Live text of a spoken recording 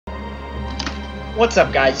What's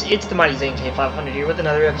up, guys? It's the Mighty Zane K500 here with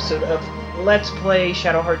another episode of Let's Play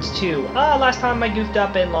Shadow Hearts 2. Last time I goofed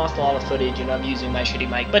up and lost a lot of footage, and I'm using my shitty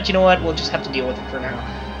mic. But you know what? We'll just have to deal with it for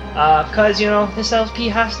now. Because, you know, this LP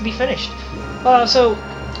has to be finished. So,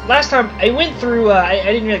 last time, I went through, I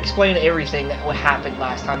didn't really explain everything that what happened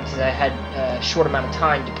last time, because I had a short amount of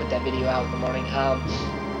time to put that video out in the morning.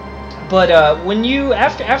 But when you,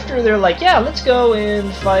 after they're like, yeah, let's go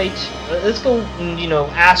and fight, let's go, you know,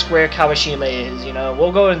 ask where Kawashima is, you know,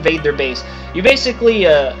 we'll go invade their base. You basically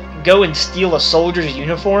go and steal a soldier's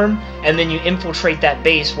uniform, and then you infiltrate that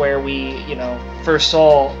base where we, you know, first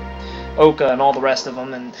saw Oka and all the rest of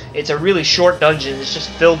them, and it's a really short dungeon. It's just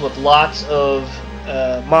filled with lots of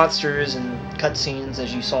monsters and cutscenes,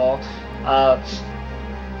 as you saw.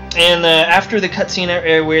 And after the cutscene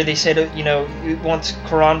where they said, you know, it wants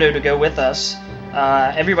Kurando to go with us,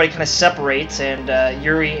 everybody kind of separates, and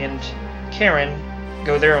Yuri and Karen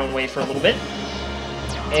go their own way for a little bit.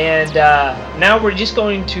 And now we're just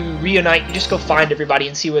going to reunite, just go find everybody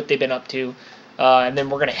and see what they've been up to. And then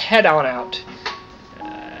we're going to head on out.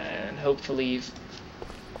 And hopefully,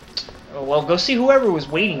 well, go see whoever was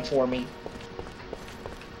waiting for me.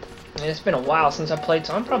 It's been a while since I played,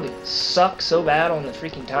 so I'm probably suck so bad on the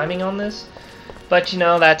freaking timing on this. But you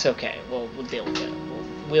know, that's okay. We'll deal with it.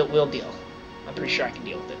 We'll deal. I'm pretty sure I can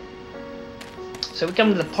deal with it. So we come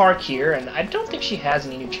to the park here, and I don't think she has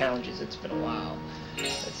any new challenges. It's been a while.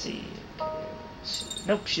 Let's see.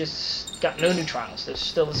 Nope, she's got no new trials. They're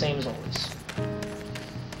still the same as always.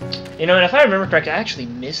 You know, and if I remember correctly, I actually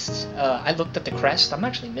missed. I looked at the crest. I'm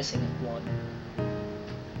actually missing one.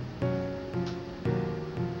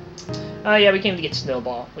 Yeah, we came to get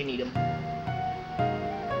Snowball. We need him.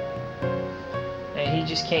 And he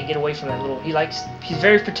just can't get away from that little... He's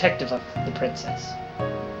very protective of the princess.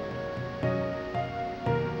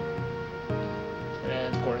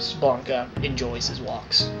 And, of course, Blanca enjoys his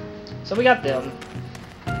walks. So we got them.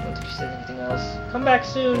 I don't think she said anything else. Come back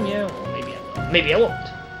soon, yeah. Well, maybe I will. Maybe I won't.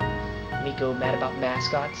 Miko mad about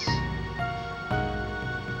mascots.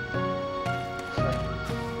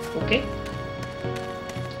 Okay.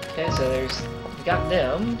 Okay, so we got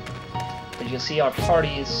them, but you'll see our party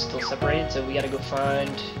is still separated, so we gotta go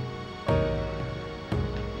find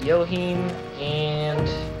Yohim and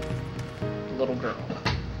the little girl,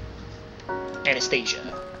 Anastasia.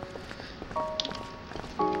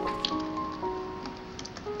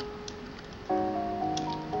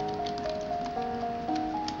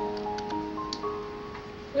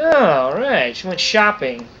 Alright, she went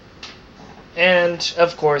shopping. And,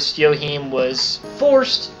 of course, Yohim was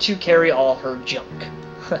forced to carry all her junk.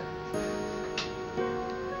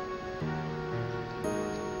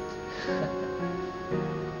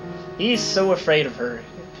 He's so afraid of her.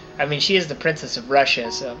 I mean, she is the Princess of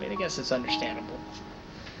Russia, so I mean, I guess it's understandable.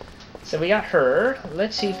 So we got her.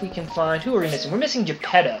 Let's see if we can find... Who are we missing? We're missing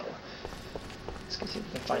Geppetto. Let's go see if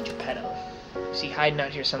we can find Geppetto. Is he hiding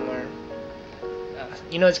out here somewhere?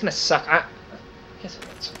 You know, it's gonna suck. I guess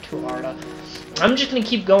it's too hard. I'm just gonna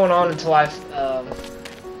keep going on until I've.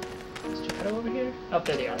 Is Geppetto over here? Oh,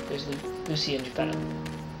 there they are. There's Lucy and Geppetto.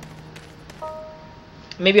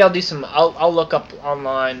 Maybe I'll do some. I'll look up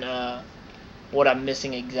online what I'm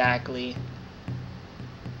missing exactly.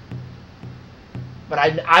 But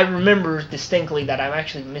I remember distinctly that I'm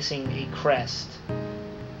actually missing a crest.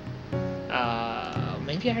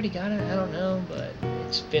 Maybe I already got it. I don't know, but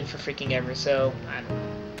it's been for freaking ever, so I don't know.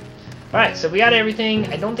 Alright, so we got everything.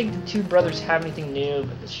 I don't think the two brothers have anything new,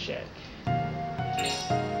 but let's check.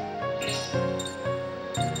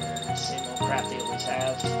 Same old crap they always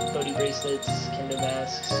have. Bodhi bracelets, kendo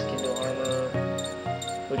masks, kendo armor.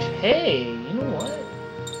 Which, hey, you know what?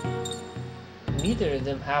 Neither of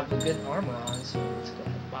them have a good armor on, so let's go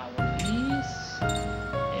ahead and buy one of these.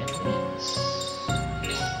 And these.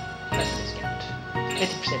 That's a discount.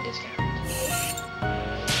 50% discount.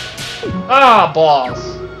 Ah, balls!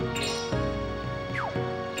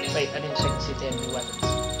 Wait, I didn't check to see if they have new weapons.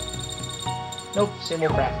 Nope, same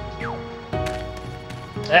old crap.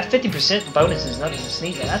 That 50% bonus is nothing to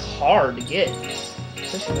sneeze at. That's hard to get.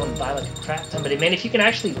 Especially if you want to buy like a crap ton. But man, if you can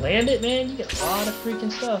actually land it, man, you get a lot of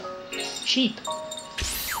freaking stuff. Cheap.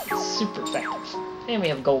 Super effective. And we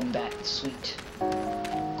have a golden bat. Sweet.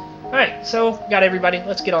 Alright, so got everybody.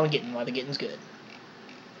 Let's get on getting while the getting's good.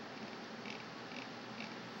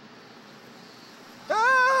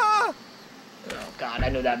 God, I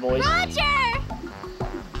know that voice. Roger!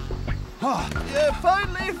 You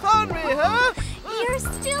finally found me, huh? You're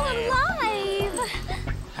still alive!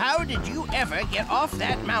 How did you ever get off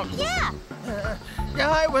that mountain? Yeah!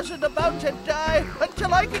 I wasn't about to die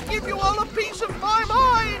until I could give you all a piece of my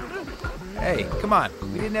mind! Hey, come on.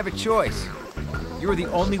 We didn't have a choice. You were the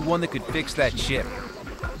only one that could fix that ship.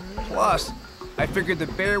 Plus, I figured the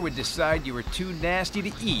bear would decide you were too nasty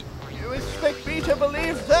to eat. You expect me to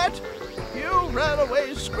believe that? You ran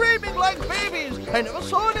away screaming like babies. I never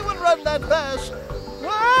saw anyone run that fast.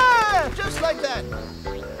 Ah, just like that.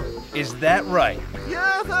 Is that right?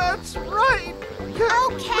 Yeah, that's right.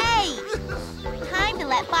 Okay. Time to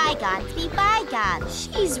let bygones be bygones.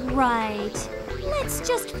 She's right. Let's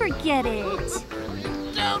just forget it.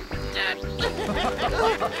 What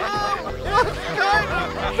kind of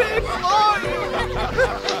people are you?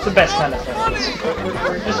 It's the best kind of thing.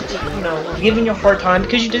 We're just, you know, we're giving you a hard time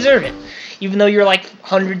because you deserve it. Even though you're like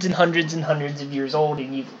hundreds and hundreds and hundreds of years old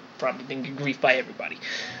and you've probably been griefed by everybody.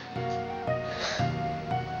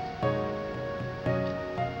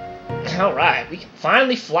 Alright, we can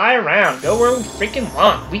finally fly around, go where we freaking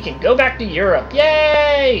want. We can go back to Europe.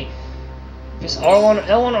 Yay! Just R1,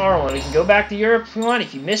 L1, R1. We can go back to Europe if we want.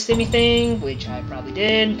 If you missed anything, which I probably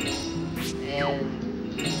did.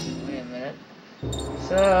 And wait a minute.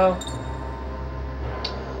 So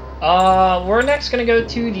we're next gonna go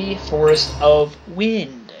to the Forest of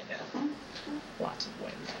Wind. Lots of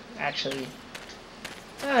wind. Actually,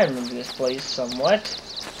 I remember this place somewhat.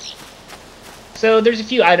 So there's a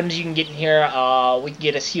few items you can get in here. We can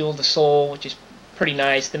get a Seal of the Soul, which is pretty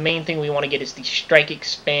nice. The main thing we want to get is the Strike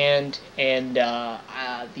Expand and the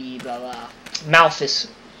Malphus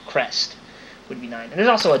Crest would be nice. And there's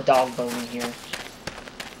also a dog bone in here.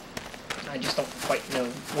 I just don't quite know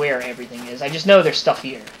where everything is. I just know there's stuff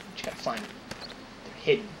here. Just gotta find it.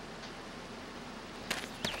 They're hidden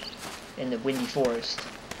in the windy forest.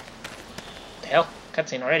 What the hell?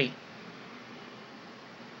 Cutscene already.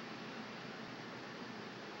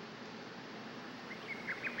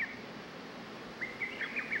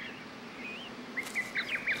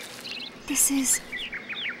 This is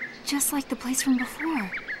just like the place from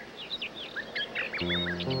before.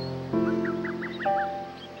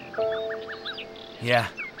 Yeah.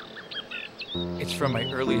 It's from my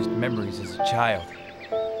earliest memories as a child.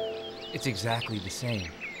 It's exactly the same.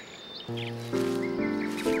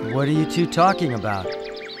 What are you two talking about?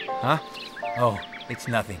 Huh? Oh, it's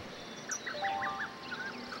nothing.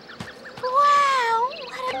 Wow,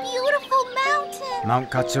 what a beautiful mountain! Mount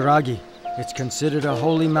Katsuragi. It's considered a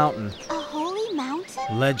holy mountain. A holy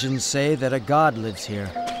mountain? Legends say that a god lives here.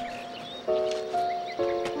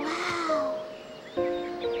 Wow.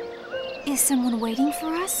 Is someone waiting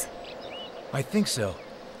for us? I think so.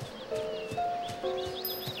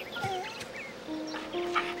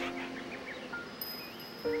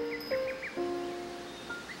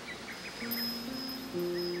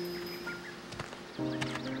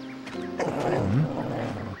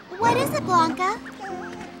 What is it, Blanca?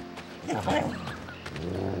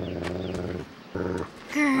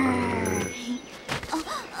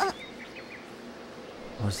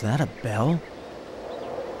 Was that a bell?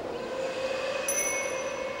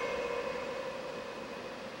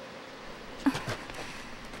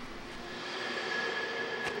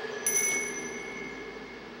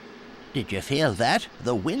 Did you feel that?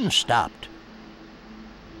 The wind stopped.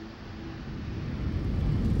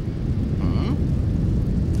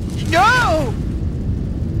 No!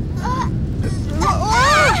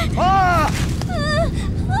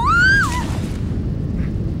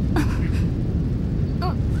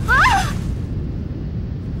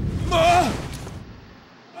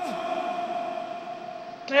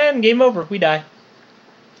 And game over. We die.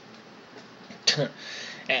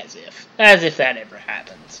 As if that ever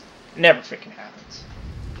happens. Never freaking happens.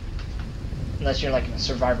 Unless you're like in a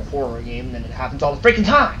survival horror game, then it happens all the freaking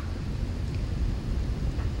time.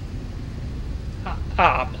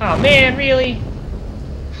 Oh man, really?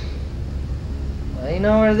 Well, you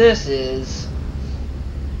know where this is.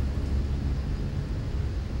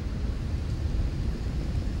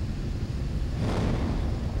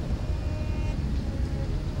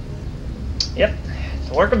 Yep, it's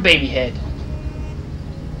the work of Babyhead.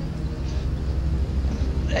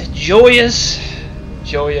 That joyous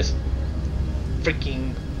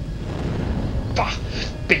freaking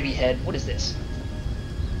Babyhead. What is this?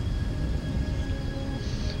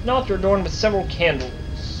 An altar adorned with several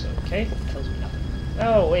candles. Okay, tells me nothing.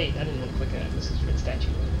 Oh wait, I didn't want to click that. This is for the statue.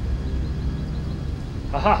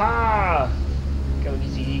 Ha ha ha! Go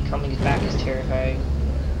easy. Coming back is terrifying.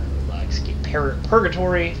 Escape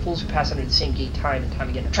purgatory. Fools who pass under the same gate time and time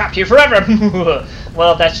again are trapped here forever.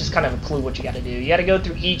 Well, that's just kind of a clue what you got to do. You got to go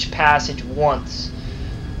through each passage once.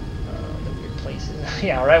 The weird places.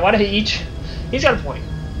 Yeah, right. Why do each? He's got a point.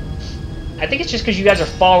 I think it's just because you guys are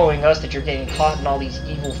following us that you're getting caught in all these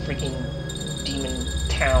evil freaking demon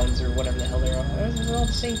towns or whatever the hell they are. This is all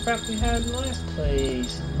the same crap we had in the last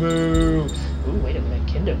place. Boo! Ooh, wait a minute.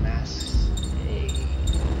 Kendo masks. Hey.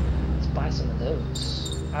 Let's buy some of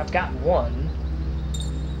those. I've got one.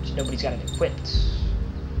 Which nobody's got it equipped.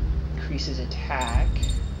 Increases attack.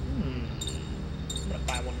 I'm gonna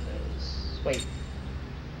buy one of those. Wait.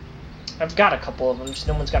 I've got a couple of them, just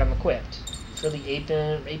no one's got them equipped. Frilly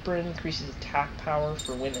apron increases attack power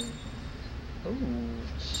for women. Ooh.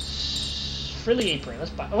 Frilly apron.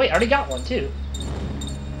 Let's buy. Oh wait, I already got one too.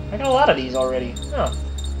 I got a lot of these already. Oh.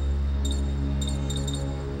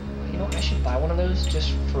 You know, I should buy one of those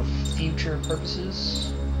just for future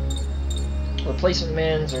purposes. Replacement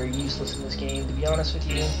mans are useless in this game, to be honest with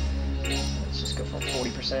you. Let's just go for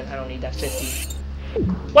 40%. I don't need that 50.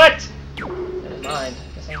 What? Never mind.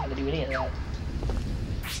 I guess I ain't gonna do any of that.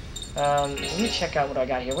 Let me check out what I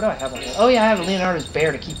got here. What do I have on here? Oh yeah, I have a Leonardo's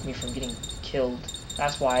bear to keep me from getting killed.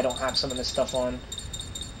 That's why I don't have some of this stuff on.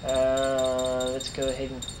 Let's go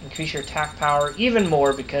ahead and increase your attack power even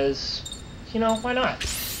more because, you know, why not?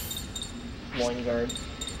 Loin guard.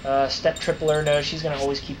 Step tripler, no, she's gonna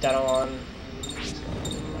always keep that on.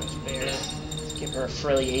 Let's give her a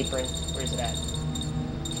frilly apron. Where is it at?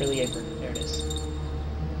 Frilly apron. There it is.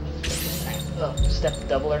 Oh, step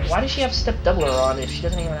doubler. Why does she have step doubler on if she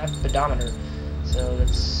doesn't even have a pedometer? So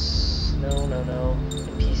that's no.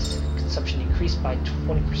 Piece consumption increased by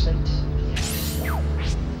 20%.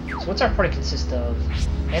 So what's our party consist of?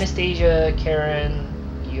 Anastasia, Karen,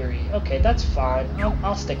 Yuri. Okay, that's fine.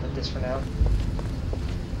 I'll stick with this for now.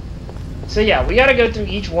 So yeah, we gotta go through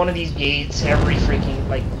each one of these gates, every freaking,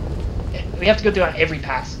 like, we have to go through on every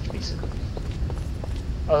passage, basically.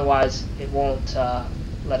 Otherwise, it won't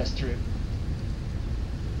let us through.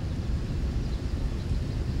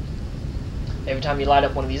 Every time you light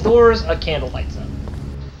up one of these doors, a candle lights up.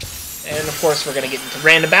 And of course, we're gonna get into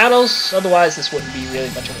random battles, otherwise this wouldn't be really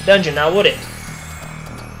much of a dungeon now, would it?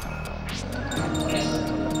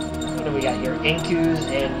 What do we got here? Enkus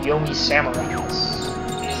and Yomi Samurais.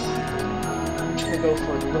 Go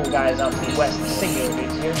for the little guys out to the west, the singular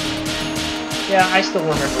dudes here. Yeah, I still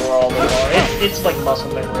remember where all they are. It's like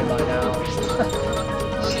muscle memory by now.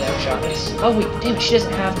 Snapshot. Oh wait, damn it, she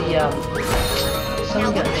doesn't have the son of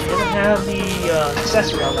a gun. She doesn't have the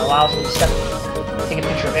accessory on that allows me to take a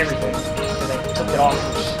picture of everything. Because I took it off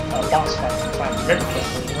for boss fight, if I remember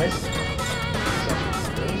correctly, anyways.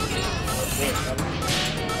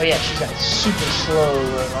 Oh yeah, she's got super slow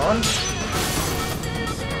going on.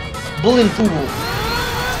 Bullet Fool.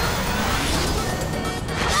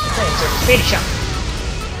 Fade shot.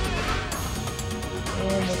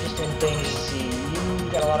 And we're just doing things to see.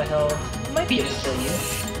 You got a lot of health. Might be able to kill you.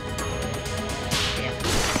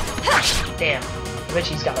 Damn. I bet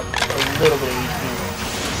she's got like a little bit of HP.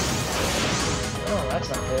 Oh, that's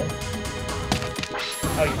not good.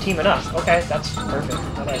 Oh, you're teaming up. Okay, that's perfect.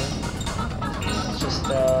 Whatever. Let's just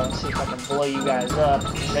see if I can blow you guys up.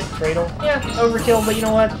 Red Cradle. Yeah, overkill, but you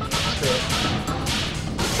know what? Screw it.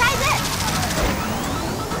 Try this!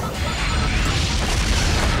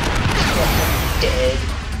 Dead.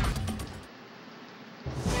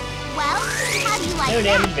 Well, how do you like No that?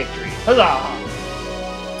 damage victory. Huzzah!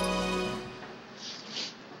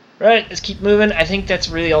 Right, let's keep moving. I think that's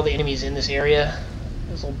really all the enemies in this area.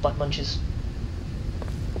 Those little butt munches.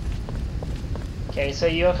 Okay, so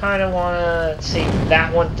you kind of want to save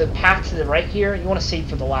that one. The path to the right here, you want to save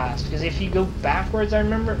for the last. Because if you go backwards, if I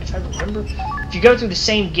remember, if you go through the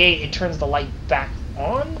same gate, it turns the light back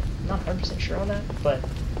on. I'm not 100% sure on that, but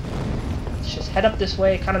let's just head up this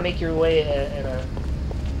way, kind of make your way in a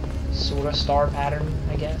sort of star pattern,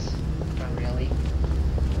 I guess. Not really.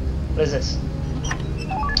 What is this?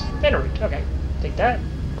 Mana root. Okay, take that.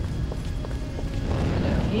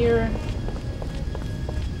 Down here.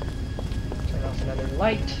 Turn off another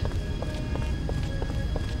light.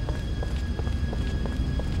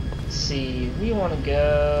 Let's see, we want to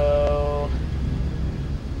go.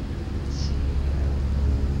 Let's see.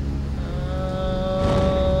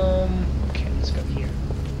 Okay, let's go here.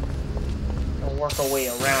 We'll work our way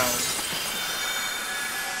around.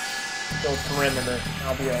 Build perimeter.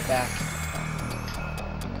 I'll be right back.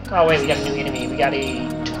 Oh wait, we got a new enemy. We got a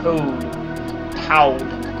toad. Toad.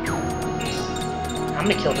 I'm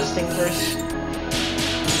gonna kill this thing first.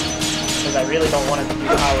 Because I really don't want it to do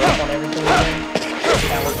power up on everything again.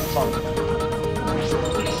 That would be fun.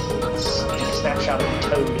 Let's take a snapshot of the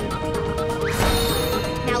toad.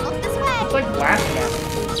 Now look this way. It's like laughing at him.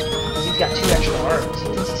 Because he's got 2 extra arms. He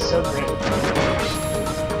thinks he's so great.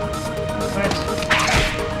 What?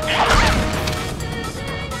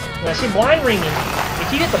 Now see, blind ringing. If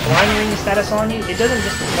you get the blind ring status on you, it doesn't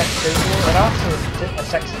just affect physical, it also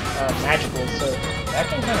affects magical, so that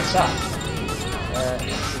can kind of suck. Let's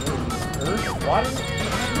see, earth, water?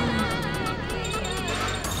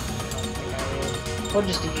 Or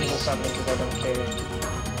just do evil summon because I don't care.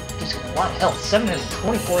 He's got a lot of health.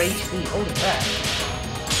 724 HP. Holy crap.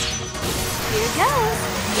 Here goes.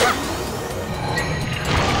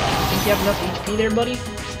 Think you have enough HP there, buddy?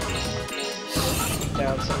 Take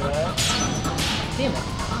down some of that. Damn it.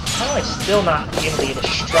 How am I still not able to get a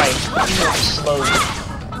strike? Even though it's slowly.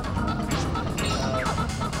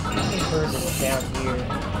 I think hers is down here.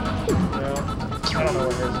 No? I don't know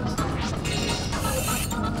where hers is.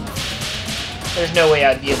 There's no way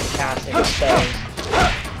I'd be able to cast any spells.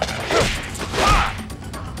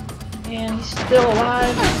 And he's still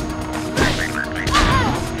alive.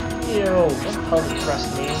 Ew, don't pelvic thrust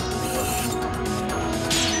me. I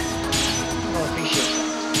don't appreciate that.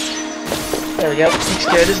 There we go, takes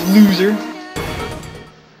care of this loser.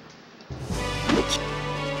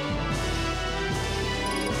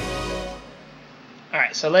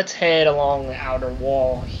 Alright, so let's head along the outer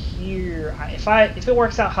wall here. If it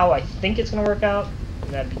works out how I think it's gonna work out,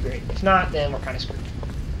 then that'd be great. If not, then we're kinda screwed.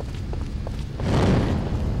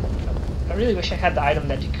 I really wish I had the item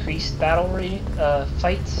that decreased battle rate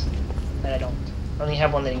fights, but I don't. I only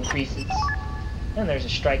have one that increases. And there's a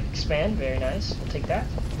strike expand, very nice. We'll take that.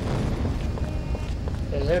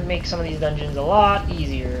 Because it would make some of these dungeons a lot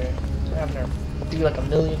easier. So having to do like a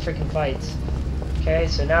million freaking fights. Okay,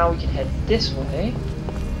 so now we can head this way.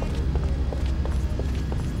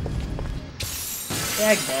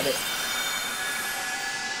 Dagnabbit.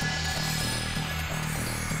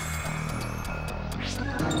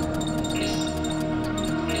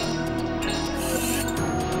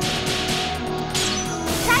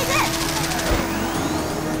 Try this.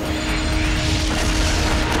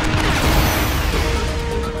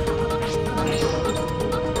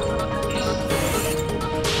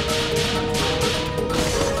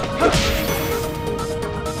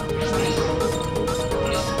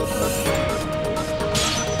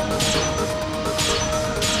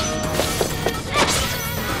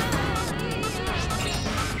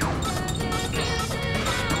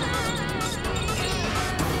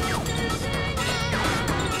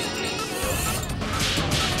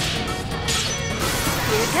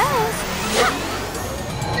 Here goes.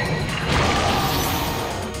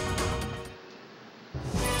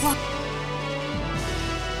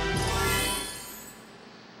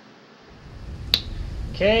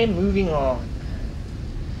 Okay, moving on.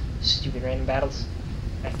 Stupid random battles.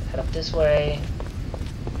 Alright, head up this way.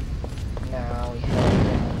 Now we head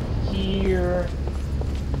down here.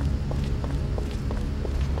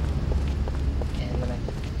 And then I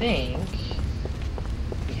think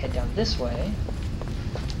we head down this way.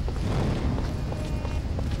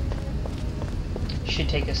 Should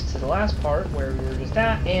take us to the last part where we were just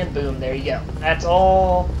at, and boom, there you go. That's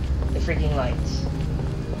all the freaking lights.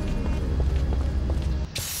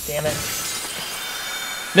 Damn it.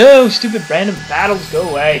 No, stupid random battles, go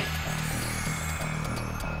away.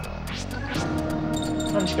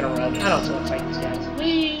 I'm just gonna run. I don't want to fight these guys.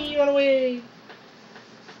 Whee, run away.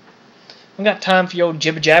 We got time for your old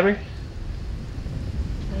jibber jabber.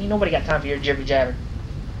 Ain't nobody got time for your jibber jabber.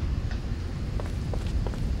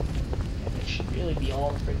 It should really be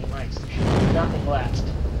all the freaking lights. There should be nothing left.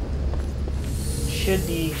 Should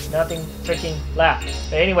be nothing freaking left.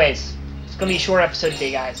 But anyways, it's gonna be a short episode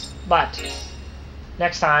today, guys. But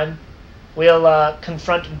next time we'll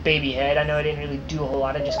confront Babyhead. I know I didn't really do a whole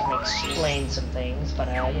lot. I just kind of explained some things, but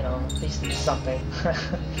you know, at least it's something.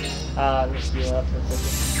 Let's heal up real quick.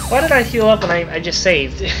 Why did I heal up when I just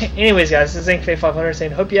saved? Anyways, guys, this is Ink500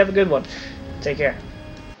 saying, hope you have a good one. Take care.